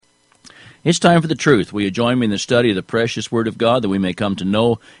It's time for the truth. Will you join me in the study of the precious Word of God that we may come to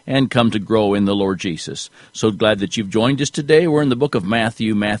know and come to grow in the Lord Jesus? So glad that you've joined us today. We're in the book of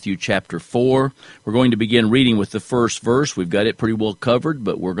Matthew, Matthew chapter 4. We're going to begin reading with the first verse. We've got it pretty well covered,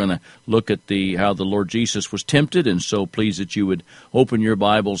 but we're going to look at how the Lord Jesus was tempted, and so please that you would open your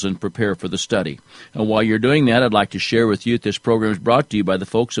Bibles and prepare for the study. And while you're doing that, I'd like to share with you that this program is brought to you by the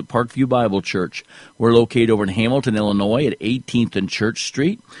folks at Parkview Bible Church. We're located over in Hamilton, Illinois at 18th and Church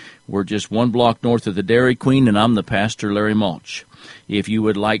Street. We're just one block north of the Dairy Queen, and I'm the pastor, Larry Mulch. If you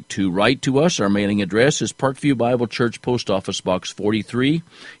would like to write to us, our mailing address is Parkview Bible Church, Post Office Box 43,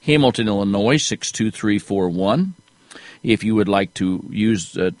 Hamilton, Illinois, 62341. If you would like to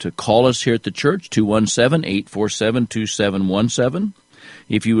to call us here at the church, 217-847-2717.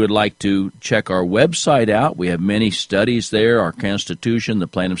 If you would like to check our website out, we have many studies there, our Constitution, the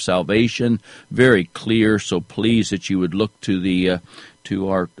Plan of Salvation, very clear, so please that you would look to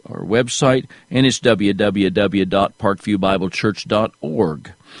our website, and it's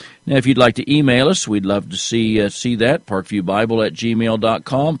www.parkviewbiblechurch.org. Now, if you'd like to email us, we'd love to see that,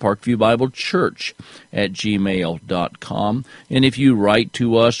 parkviewbible@gmail.com, parkviewbiblechurch@gmail.com. And if you write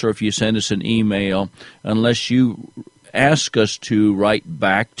to us or if you send us an email, unless you ask us to write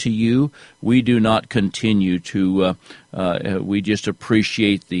back to you, we do not continue to, we just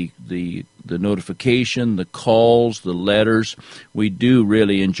appreciate the notification, the calls, the letters. We do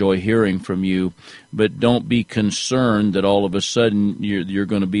really enjoy hearing from you, but don't be concerned that all of a sudden you're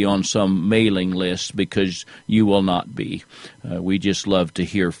going to be on some mailing list, because you will not be. We just love to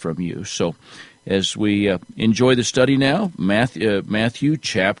hear from you. So as we enjoy the study now, Matthew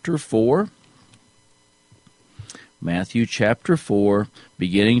chapter 4. Matthew chapter 4,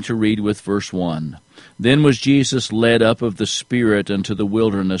 beginning to read with verse 1. Then was Jesus led up of the Spirit unto the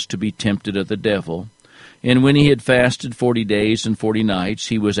wilderness to be tempted of the devil. And when he had fasted 40 days and 40 nights,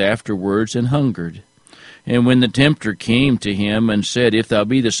 he was afterwards an hungered. And when the tempter came to him and said, If thou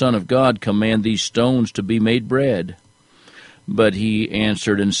be the Son of God, command these stones to be made bread. But he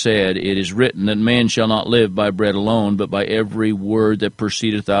answered and said, It is written that man shall not live by bread alone, but by every word that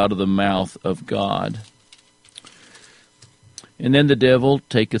proceedeth out of the mouth of God. And then the devil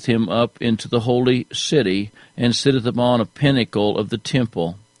taketh him up into the holy city, and sitteth upon a pinnacle of the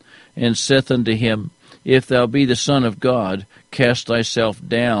temple, and saith unto him, If thou be the Son of God, cast thyself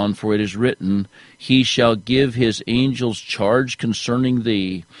down, for it is written, He shall give his angels charge concerning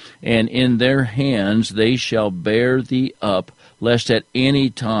thee, and in their hands they shall bear thee up, lest at any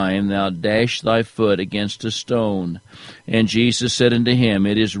time thou dash thy foot against a stone. And Jesus said unto him,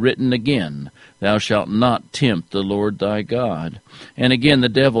 It is written again, Thou shalt not tempt the Lord thy God. And again the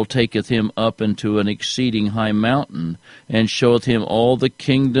devil taketh him up into an exceeding high mountain, and showeth him all the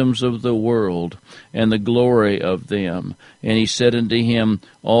kingdoms of the world, and the glory of them. And he said unto him,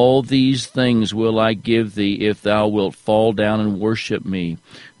 All these things will I give thee, if thou wilt fall down and worship me.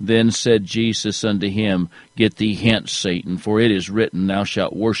 Then said Jesus unto him, Get thee hence, Satan, for it is written, Thou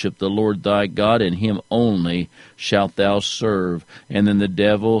shalt worship the Lord thy God, and him only shalt thou serve. And then the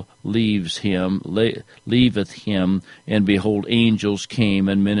devil leaveth him, and behold, angels came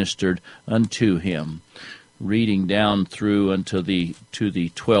and ministered unto him. Reading down through to the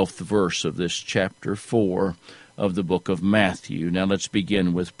 12th verse of this chapter 4 of the book of Matthew. Now let's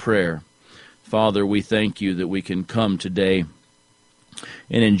begin with prayer. Father, we thank you that we can come today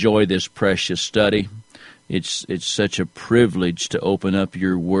and enjoy this precious study. It's such a privilege to open up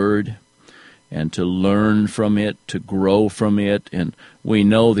your word and to learn from it, to grow from it. And we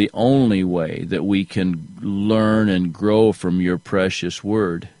know the only way that we can learn and grow from your precious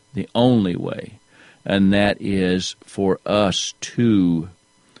word, the only way, and that is for us to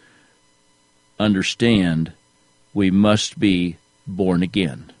understand we must be born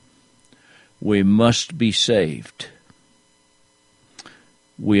again. We must be saved.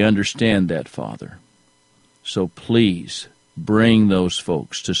 We understand that, Father. So please bring those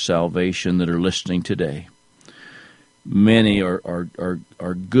folks to salvation that are listening today. Many are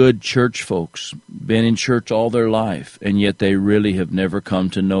good church folks, been in church all their life, and yet they really have never come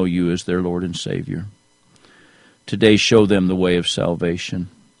to know you as their Lord and Savior. Today, show them the way of salvation,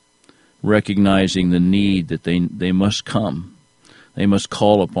 recognizing the need that they must come. They must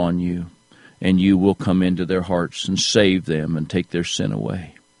call upon you, and you will come into their hearts and save them and take their sin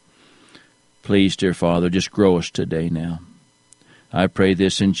away. Please, dear Father, just grow us today now. I pray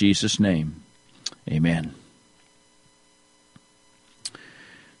this in Jesus' name. Amen.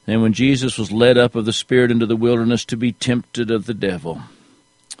 And when Jesus was led up of the Spirit into the wilderness to be tempted of the devil,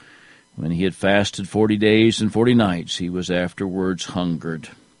 when he had fasted 40 days and 40 nights, he was afterwards hungered.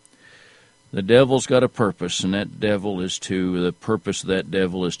 The devil's got a purpose, and the purpose of that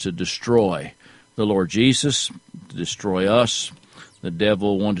devil is to destroy the Lord Jesus, to destroy us. The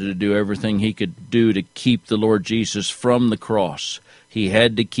devil wanted to do everything he could do to keep the Lord Jesus from the cross. He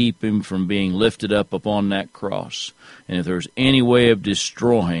had to keep him from being lifted up upon that cross. And if there's any way of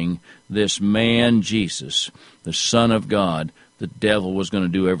destroying this man Jesus, the Son of God, the devil was going to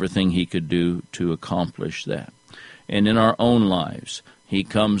do everything he could do to accomplish that. And in our own lives, he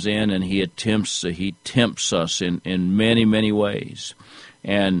comes in and he tempts us in many, many ways.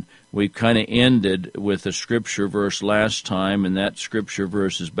 And we kind of ended with a scripture verse last time, and that scripture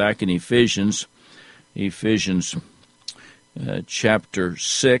verse is back in Ephesians chapter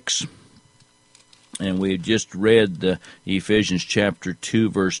 6. And we just read the Ephesians chapter 2,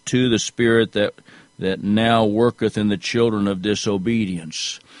 verse 2, the spirit that now worketh in the children of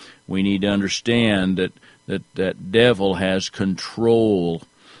disobedience. We need to understand that devil has control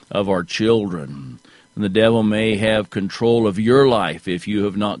of our children. And the devil may have control of your life if you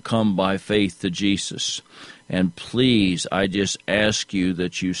have not come by faith to Jesus. And please, I just ask you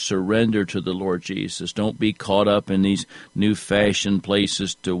that you surrender to the Lord Jesus. Don't be caught up in these new-fashioned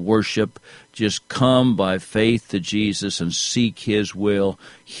places to worship. Just come by faith to Jesus and seek His will.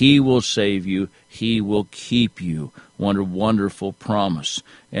 He will save you. He will keep you. What a wonderful promise.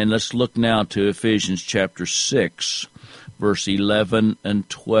 And let's look now to Ephesians chapter 6, verse 11 and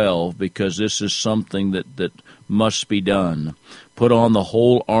 12, because this is something that must be done. Put on the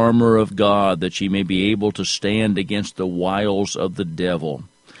whole armor of God, that ye may be able to stand against the wiles of the devil.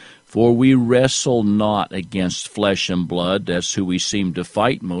 For we wrestle not against flesh and blood, that's who we seem to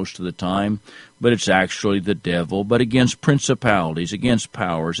fight most of the time, but it's actually the devil, but against principalities, against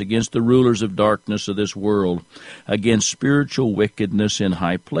powers, against the rulers of darkness of this world, against spiritual wickedness in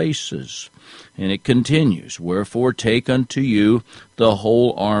high places. And it continues, wherefore take unto you the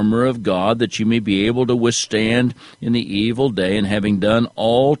whole armor of God, that you may be able to withstand in the evil day, and having done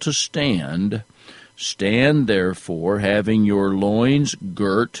all to stand, stand therefore, having your loins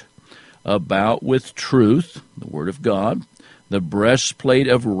girt about with truth, the word of God, the breastplate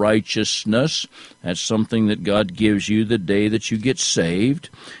of righteousness, that's something that God gives you the day that you get saved,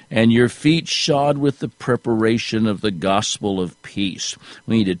 and your feet shod with the preparation of the gospel of peace.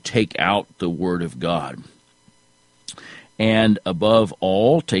 We need to take out the word of God. And above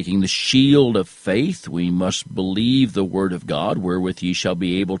all, taking the shield of faith, we must believe the word of God, wherewith ye shall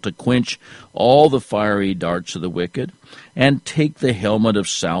be able to quench all the fiery darts of the wicked, and take the helmet of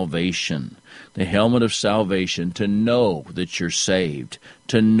salvation. The helmet of salvation, to know that you're saved,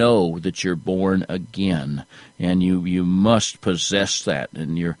 to know that you're born again, and you must possess that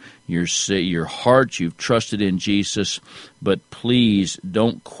in your heart. You've trusted in Jesus, but please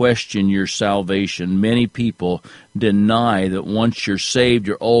don't question your salvation. Many people deny that once you're saved,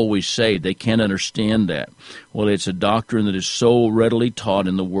 you're always saved. They can't understand that. Well, it's a doctrine that is so readily taught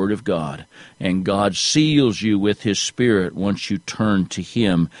in the Word of God, and God seals you with His Spirit once you turn to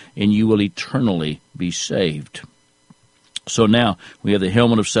Him, and you will eternally be saved. So now we have the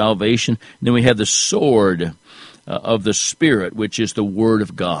helmet of salvation, and then we have the sword of the Spirit, which is the Word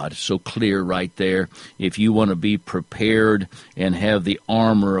of God. So clear right there. If you want to be prepared and have the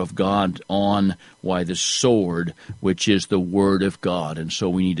armor of God on, why the sword, which is the Word of God. And so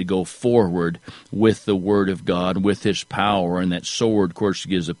we need to go forward with the Word of God, with His power. And that sword, of course,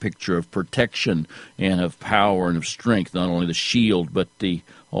 gives a picture of protection and of power and of strength, not only the shield, but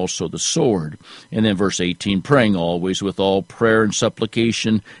also the sword. And then verse 18, praying always with all prayer and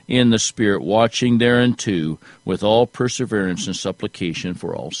supplication in the Spirit, watching thereunto with all perseverance and supplication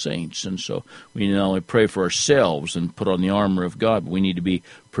for all saints. And so we not only pray for ourselves and put on the armor of God, but we need to be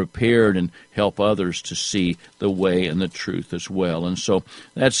prepared and help others to see the way and the truth as well. And so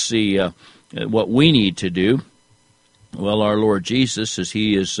that's what we need to do. Well, our Lord Jesus, as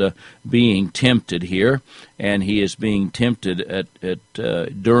He is being tempted here, and He is being tempted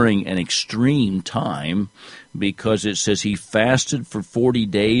during an extreme time, because it says He fasted for 40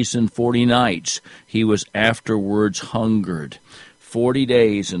 days and 40 nights. He was afterwards hungered. 40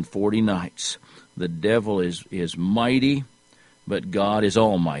 days and 40 nights. The devil is mighty, but God is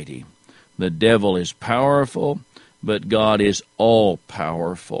almighty. The devil is powerful, but God is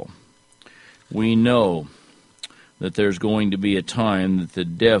all-powerful. We know that there's going to be a time that the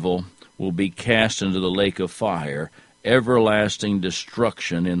devil will be cast into the lake of fire, everlasting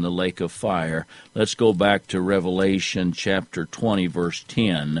destruction in the lake of fire. Let's go back to Revelation chapter 20, verse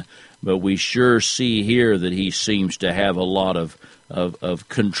 10. But we sure see here that he seems to have a lot of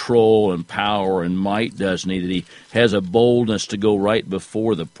control and power and might, doesn't he? That he has a boldness to go right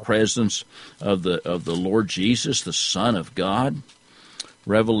before the presence of the Lord Jesus, the Son of God.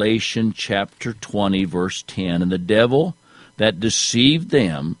 Revelation chapter 20, verse 10. And the devil that deceived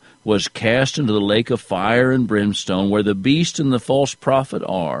them was cast into the lake of fire and brimstone, where the beast and the false prophet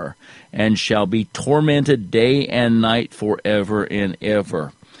are, and shall be tormented day and night forever and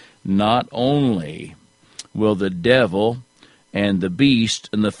ever. Not only will the devil and the beast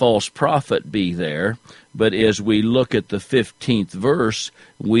and the false prophet be there, but as we look at the 15th verse,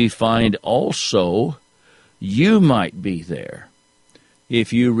 we find also you might be there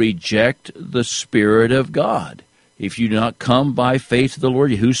if you reject the Spirit of God. If you do not come by faith to the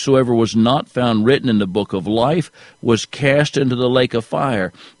Lord, whosoever was not found written in the book of life was cast into the lake of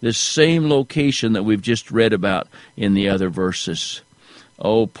fire. This same location that we've just read about in the other verses.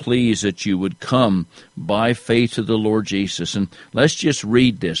 Oh, please that you would come by faith to the Lord Jesus. And let's just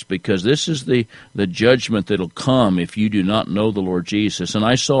read this, because this is the judgment that will come if you do not know the Lord Jesus. And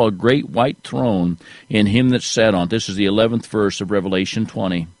I saw a great white throne, in him that sat on it. This is the 11th verse of Revelation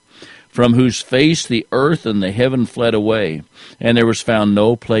 20. From whose face the earth and the heaven fled away, and there was found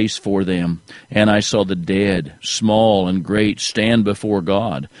no place for them. And I saw the dead, small and great, stand before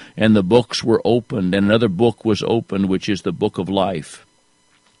God, and the books were opened, and another book was opened, which is the book of life.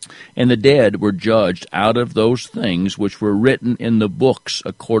 And the dead were judged out of those things which were written in the books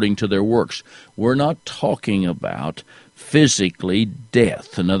according to their works. We're not talking about physically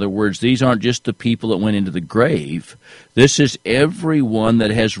death. In other words, these aren't just the people that went into the grave. This is everyone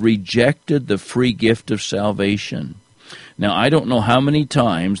that has rejected the free gift of salvation. Now, I don't know how many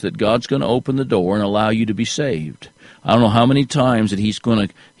times that God's going to open the door and allow you to be saved. I don't know how many times that He's going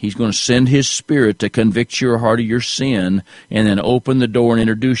to send His Spirit to convict your heart of your sin and then open the door and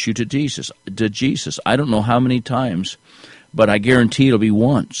introduce you to Jesus. I don't know how many times, but I guarantee it'll be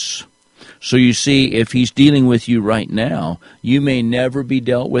once. So you see, if He's dealing with you right now, you may never be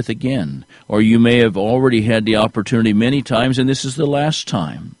dealt with again, or you may have already had the opportunity many times, and this is the last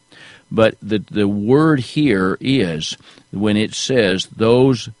time. But the word here is, when it says,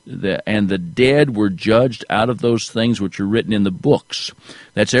 and the dead were judged out of those things which are written in the books.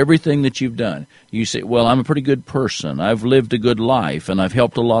 That's everything that you've done. You say, well, I'm a pretty good person. I've lived a good life, and I've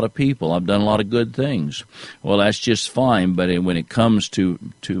helped a lot of people. I've done a lot of good things. Well, that's just fine, but when it comes to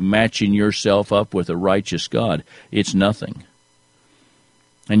matching yourself up with a righteous God, it's nothing.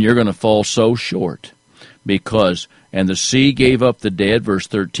 And you're going to fall so short, because and the sea gave up the dead, verse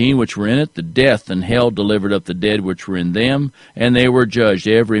 13, which were in it. The death and hell delivered up the dead which were in them, and they were judged,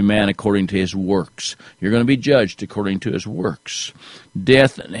 every man according to his works. You're going to be judged according to his works.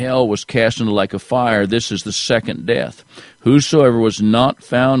 Death and hell was cast into the lake of fire. This is the second death. Whosoever was not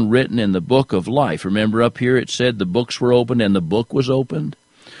found written in the book of life. Remember up here it said the books were opened and the book was opened?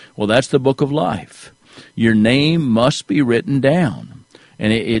 Well, that's the book of life. Your name must be written down.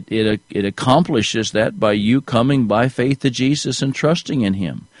 And it accomplishes that by you coming by faith to Jesus and trusting in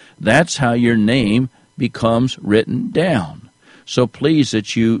Him. That's how your name becomes written down. So please,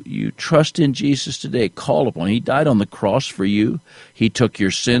 that you trust in Jesus today. Call upon Him. He died on the cross for you. He took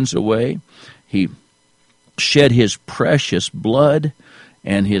your sins away. He shed His precious blood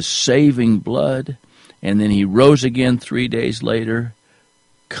and His saving blood. And then He rose again 3 days later.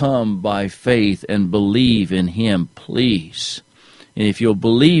 Come by faith and believe in Him, please. And if you'll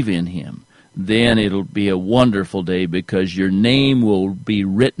believe in Him, then it'll be a wonderful day, because your name will be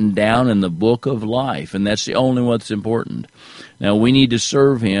written down in the book of life, and that's the only one that's important. Now, we need to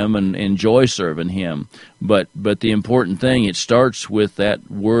serve Him and enjoy serving Him, but the important thing, it starts with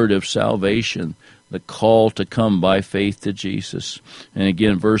that word of salvation, the call to come by faith to Jesus. And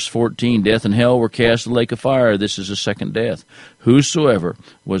again, verse 14, death and hell were cast in the lake of fire. This is the second death. Whosoever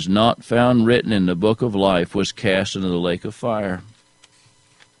was not found written in the book of life was cast into the lake of fire.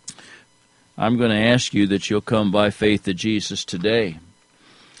 I'm going to ask you that you'll come by faith to Jesus today,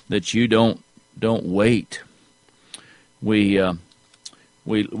 that you don't wait. We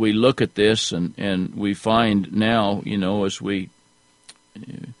look at this and we find now, as we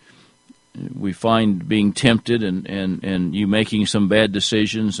find being tempted and you making some bad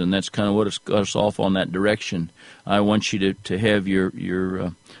decisions, and that's kind of what has got us off on that direction. I want you to have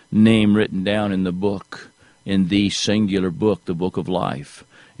your name written down in the book, in the singular book, the book of life.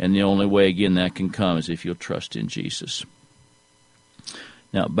 And the only way, again, that can come is if you'll trust in Jesus.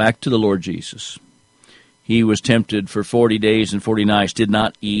 Now, back to the Lord Jesus. He was tempted for 40 days and 40 nights, did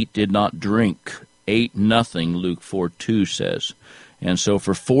not eat, did not drink, ate nothing, Luke 4:2 says. And so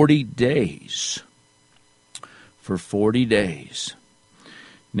for 40 days,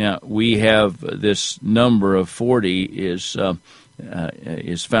 now we have this number of 40 is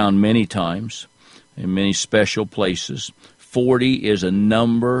found many times in many special places. 40 is a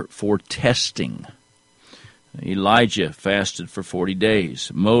number for testing. Elijah fasted for 40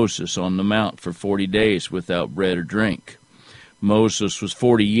 days. Moses on the mount for 40 days without bread or drink. Moses was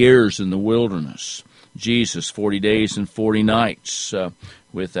 40 years in the wilderness. Jesus 40 days and 40 nights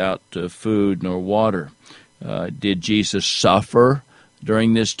without food nor water. Did Jesus suffer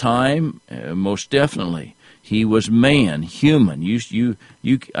during this time? Most definitely. He was man, human.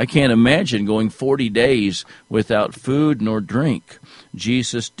 I can't imagine going 40 days without food nor drink.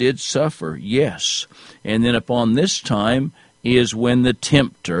 Jesus did suffer, yes. And then upon this time is when the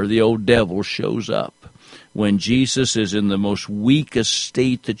tempter, the old devil, shows up. When Jesus is in the most weakest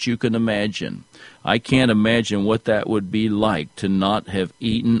state that you can imagine. I can't imagine what that would be like to not have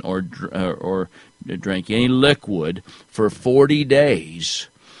eaten or drank any liquid for 40 days.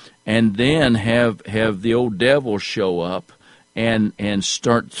 And then have the old devil show up and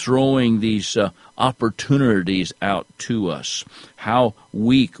start throwing these opportunities out to us. How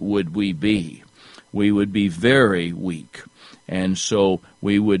weak would we be? We would be very weak. And so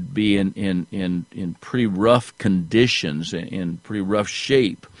we would be in pretty rough conditions, in pretty rough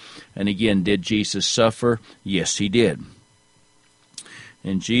shape. And again, did Jesus suffer? Yes, he did.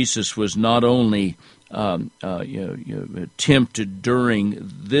 And Jesus was not only tempted during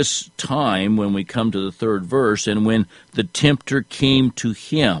this time when we come to the third verse, and when the tempter came to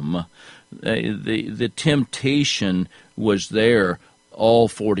him, the temptation was there all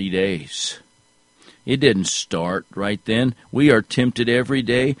 40 days. It didn't start right then. We are tempted every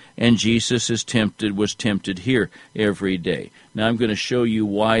day, and Jesus was tempted here every day. Now I'm going to show you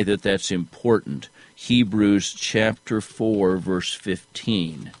why that's important. Hebrews chapter 4, verse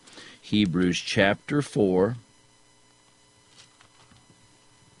 15. Hebrews chapter 4,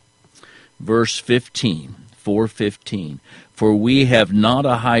 verse 15, 4:15. For we have not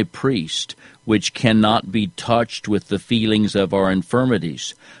a high priest which cannot be touched with the feelings of our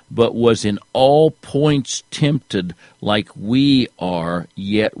infirmities, but was in all points tempted like we are,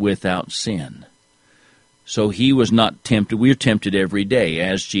 yet without sin. So he was not tempted. We're tempted every day,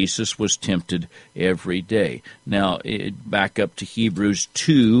 as Jesus was tempted every day. Now, back up to Hebrews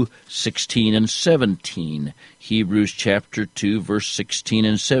 2, 16 and 17. Hebrews chapter 2, verse 16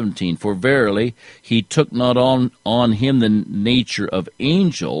 and 17. For verily, he took not on him the nature of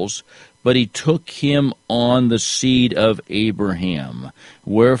angels, but he took him on the seed of Abraham.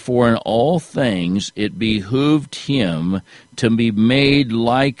 Wherefore in all things it behooved him to be made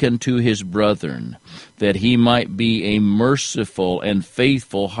like unto his brethren, that he might be a merciful and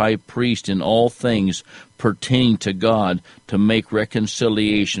faithful high priest in all things pertaining to God, to make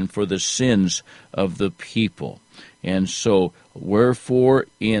reconciliation for the sins of the people. And so, wherefore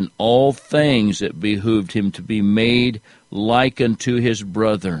in all things it behooved him to be made like unto his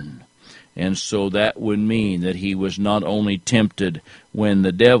brethren. And so that would mean that he was not only tempted when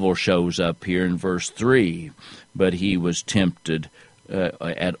the devil shows up here in verse 3, but he was tempted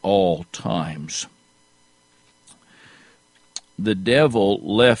at all times. The devil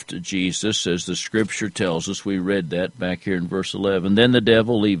left Jesus, as the Scripture tells us. We read that back here in verse 11. Then the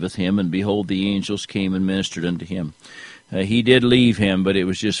devil leaveth him, and behold, the angels came and ministered unto him. He did leave him, but it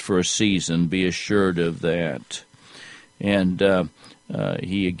was just for a season. Be assured of that. And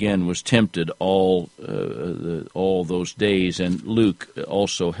he again was tempted all those days, and Luke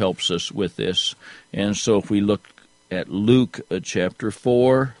also helps us with this. And so if we look at Luke chapter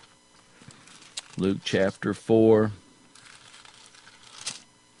 4,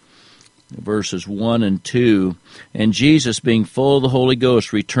 verses 1 and 2, and Jesus, being full of the Holy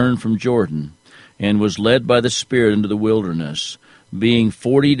Ghost, returned from Jordan, and was led by the Spirit into the wilderness, being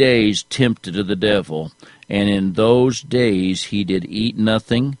 40 days tempted of the devil. And in those days he did eat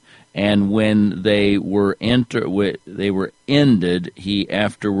nothing, and when they were ended, he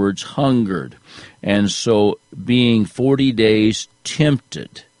afterwards hungered. And so being 40 days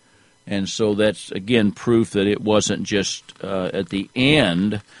tempted. And so that's, again, proof that it wasn't just at the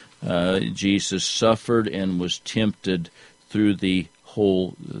end. Jesus suffered and was tempted through the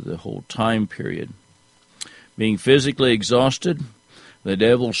whole time period. Being physically exhausted, the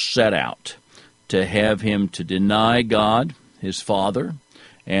devil set out to have him to deny God, his Father,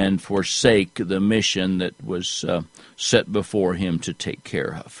 and forsake the mission that was set before him to take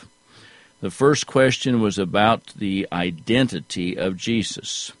care of. The first question was about the identity of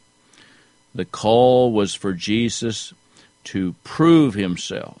Jesus. The call was for Jesus to prove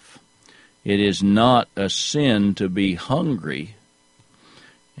himself. It is not a sin to be hungry,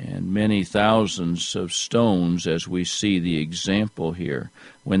 and many thousands of stones, as we see the example here.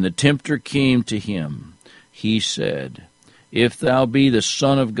 When the tempter came to him, he said, If thou be the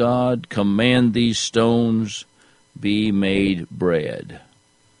Son of God, command these stones be made bread.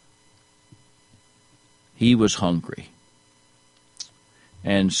 he was hungry.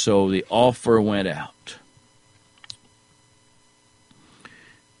 And so the offer went out.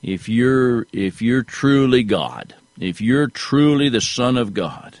 If you're truly God, if you're truly the Son of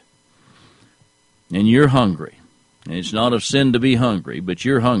God, and you're hungry, and it's not a sin to be hungry, but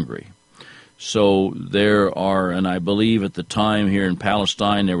you're hungry. So there are, and I believe at the time here in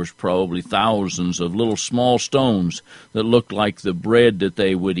Palestine, there was probably thousands of little small stones that looked like the bread that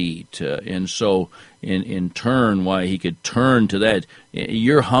they would eat. And so in turn, why he could turn to that,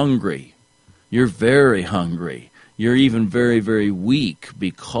 you're hungry. You're very hungry. You're even very, very weak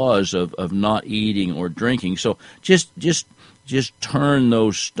because of not eating or drinking. So just turn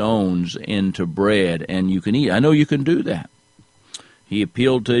those stones into bread and you can eat. I know you can do that. He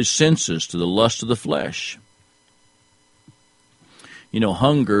appealed to his senses, to the lust of the flesh. You know,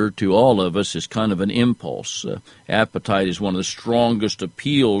 hunger to all of us is kind of an impulse. Appetite is one of the strongest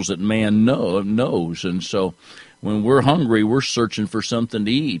appeals that man knows. And so when we're hungry, we're searching for something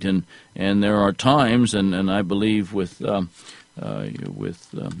to eat. And there are times, and I believe with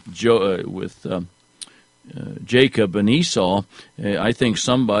Jacob and Esau, I think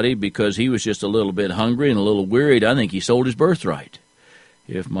somebody, because he was just a little bit hungry and a little wearied, I think he sold his birthright,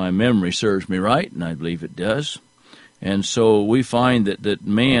 if my memory serves me right, and I believe it does. And so we find that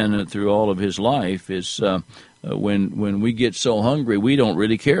man, through all of his life, is when we get so hungry, we don't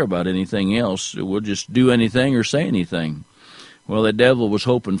really care about anything else. We'll just do anything or say anything. Well, the devil was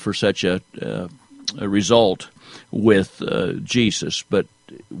hoping for such a result with Jesus, but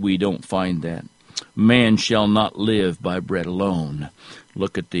we don't find that. Man shall not live by bread alone.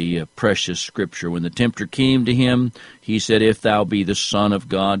 Look at the precious scripture. When the tempter came to him, he said, "If thou be the Son of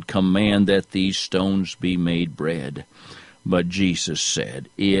God, command that these stones be made bread." But Jesus said,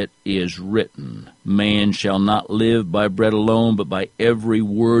 "It is written, man shall not live by bread alone, but by every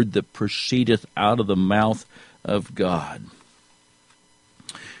word that proceedeth out of the mouth of God."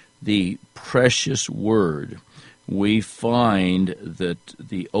 The precious word. We find that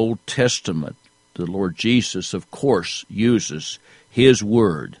the Old Testament, the Lord Jesus, of course, uses his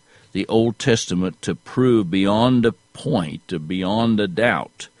word, the Old Testament, to prove beyond a point, beyond a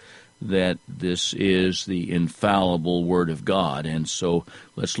doubt, that this is the infallible Word of God. And so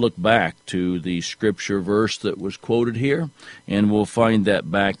let's look back to the scripture verse that was quoted here, and we'll find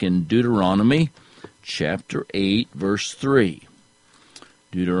that back in Deuteronomy chapter 8, verse 3.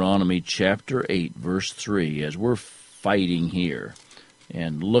 Deuteronomy chapter 8, verse 3. As we're fighting here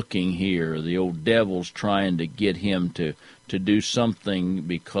and looking here, the old devil's trying to get him to do something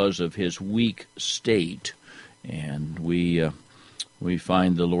because of his weak state. And we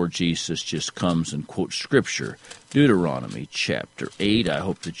find the Lord Jesus just comes and quotes Scripture. Deuteronomy chapter 8. I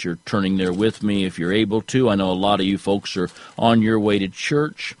hope that you're turning there with me if you're able to. I know a lot of you folks are on your way to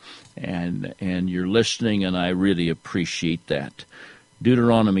church, and you're listening, and I really appreciate that.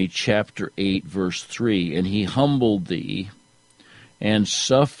 Deuteronomy chapter 8, verse 3. And he humbled thee, and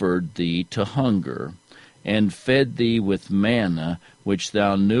suffered thee to hunger, and fed thee with manna, which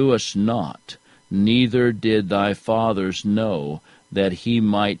thou knewest not, neither did thy fathers know, that he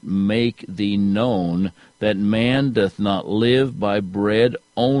might make thee known that man doth not live by bread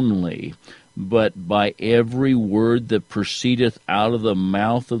only, but by every word that proceedeth out of the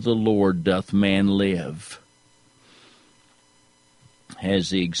mouth of the Lord doth man live.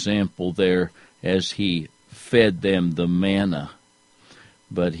 Has the example there as he fed them the manna.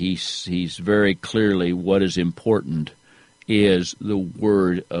 But he's very clearly what is important is the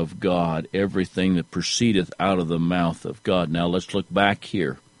Word of God, everything that proceedeth out of the mouth of God. Now let's look back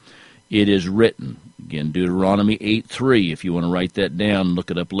here. It is written, again, Deuteronomy 8:3, if you want to write that down,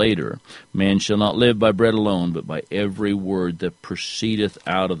 look it up later. Man shall not live by bread alone, but by every word that proceedeth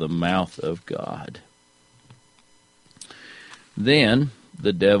out of the mouth of God. Then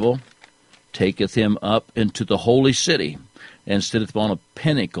the devil taketh him up into the holy city, and sitteth on a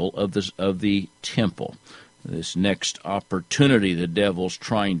pinnacle of the temple. This next opportunity the devil's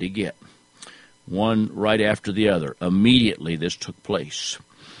trying to get. One right after the other. Immediately this took place.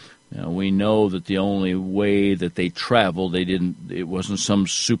 Now we know that the only way that they traveled, it wasn't some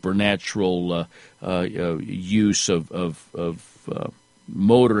supernatural use of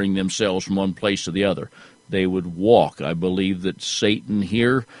motoring themselves from one place to the other. They would walk. I believe that Satan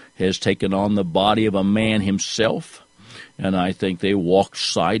here has taken on the body of a man himself, and I think they walked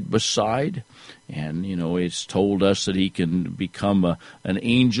side by side, And, it's told us that he can become an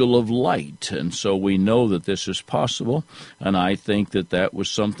angel of light. And so we know that this is possible. And I think that was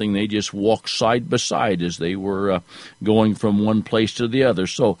something they just walked side by side as they were going from one place to the other.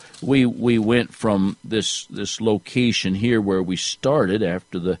 So we went from this location here where we started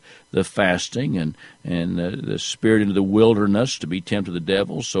after the fasting and the spirit into the wilderness to be tempted of the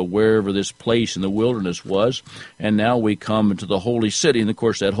devil. So wherever this place in the wilderness was, and now we come into the holy city. And, of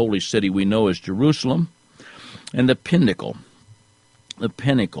course, that holy city we know is Jerusalem. And the pinnacle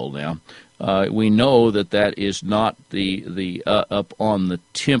now, we know that is not the up on the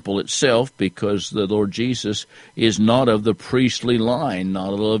temple itself, because the Lord Jesus is not of the priestly line,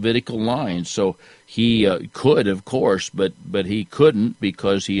 not of the Levitical line. So he could, of course, but he couldn't,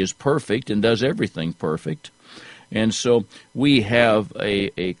 because he is perfect and does everything perfect. And so we have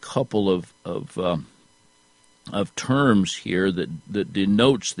a couple of terms here that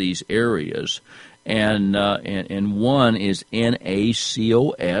denotes these areas. And one is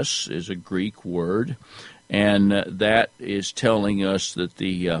Nakos, is a Greek word, and that is telling us that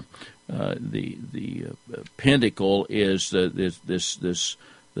the pinnacle is the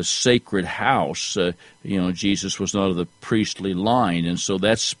sacred house. Jesus was not of the priestly line, and so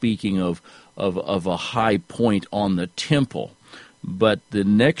that's speaking of a high point on the temple. But the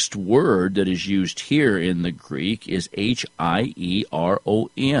next word that is used here in the Greek is Hieron.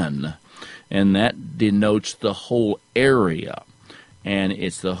 And that denotes the whole area, and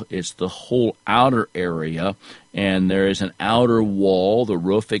it's the whole outer area. And there is an outer wall; the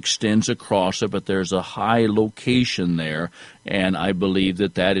roof extends across it, but there's a high location there, and I believe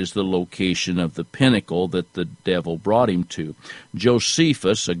that is the location of the pinnacle that the devil brought him to.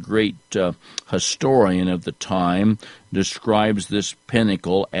 Josephus, a great historian of the time, describes this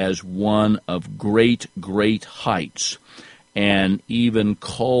pinnacle as one of great, great heights, and even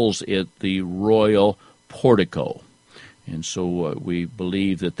calls it the royal portico. And so we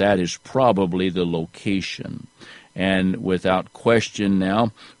believe that is probably the location. And without question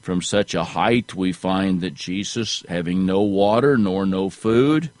now, from such a height, we find that Jesus, having no water nor no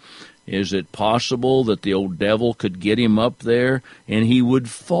food, is it possible that the old devil could get him up there and he would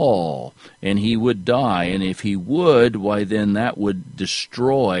fall and he would die? And if he would, why then that would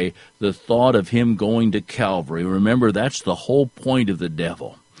destroy the thought of him going to Calvary. Remember, that's the whole point of the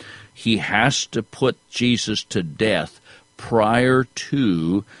devil. He has to put Jesus to death prior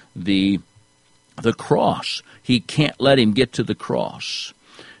to the cross. He can't let him get to the cross.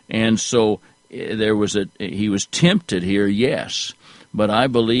 And so he was tempted here, yes. But I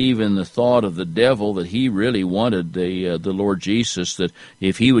believe in the thought of the devil that he really wanted the Lord Jesus, that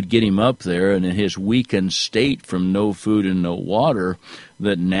if he would get him up there and in his weakened state from no food and no water,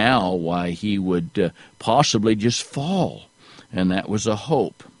 that now, why, he would possibly just fall. And that was a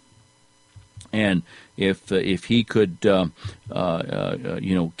hope. And if he could, keep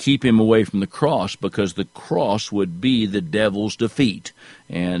him away from the cross, because the cross would be the devil's defeat,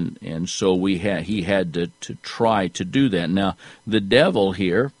 and so he had to try to do that. Now, the devil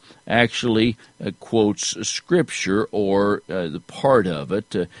here actually quotes Scripture, or the part of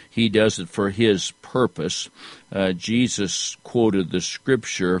it. He does it for his purpose. Jesus quoted the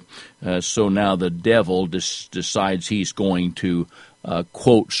Scripture, so now the devil decides he's going to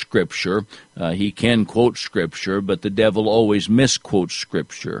quote Scripture. He can quote Scripture, but the devil always misquotes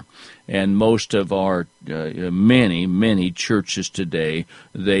Scripture. And most of our many churches today,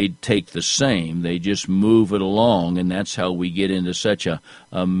 they take the same. They just move it along, and that's how we get into such a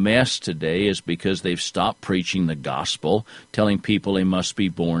mess today, is because they've stopped preaching the gospel, telling people they must be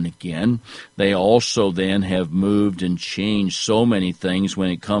born again. They also then have moved and changed so many things when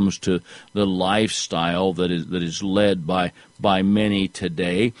it comes to the lifestyle that is led by many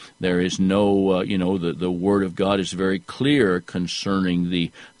today. There is no, the Word of God is very clear concerning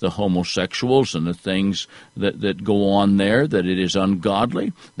the homosexuals and the things that go on there, that it is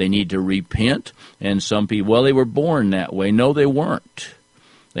ungodly. They need to repent. And some people, well, they were born that way. No, they weren't.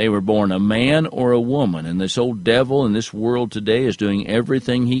 They were born a man or a woman, and this old devil in this world today is doing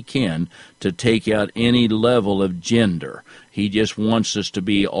everything he can to take out any level of gender. He just wants us to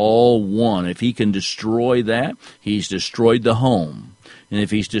be all one. If he can destroy that, he's destroyed the home. And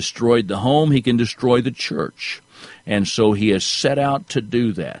if he's destroyed the home, he can destroy the church. And so he has set out to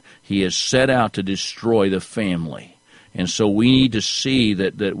do that. He has set out to destroy the family. And so we need to see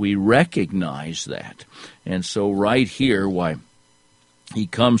that we recognize that. And so right here, why, he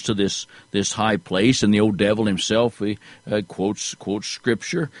comes to this high place, and the old devil himself quotes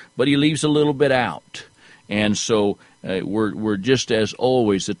Scripture, but he leaves a little bit out. And so we're just as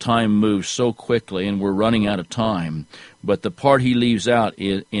always, the time moves so quickly and we're running out of time. But the part he leaves out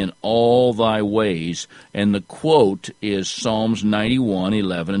is in all thy ways, and the quote is Psalms 91,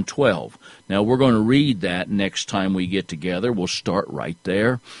 11, and 12. Now we're going to read that next time we get together. We'll start right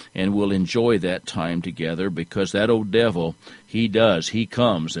there, and we'll enjoy that time together, because that old devil, he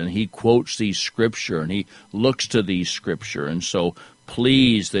comes and he quotes these scripture and he looks to these scripture. And so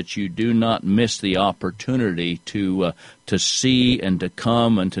please that you do not miss the opportunity to see and to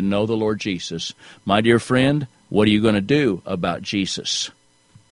come and to know the Lord Jesus. My dear friend, what are you going to do about Jesus?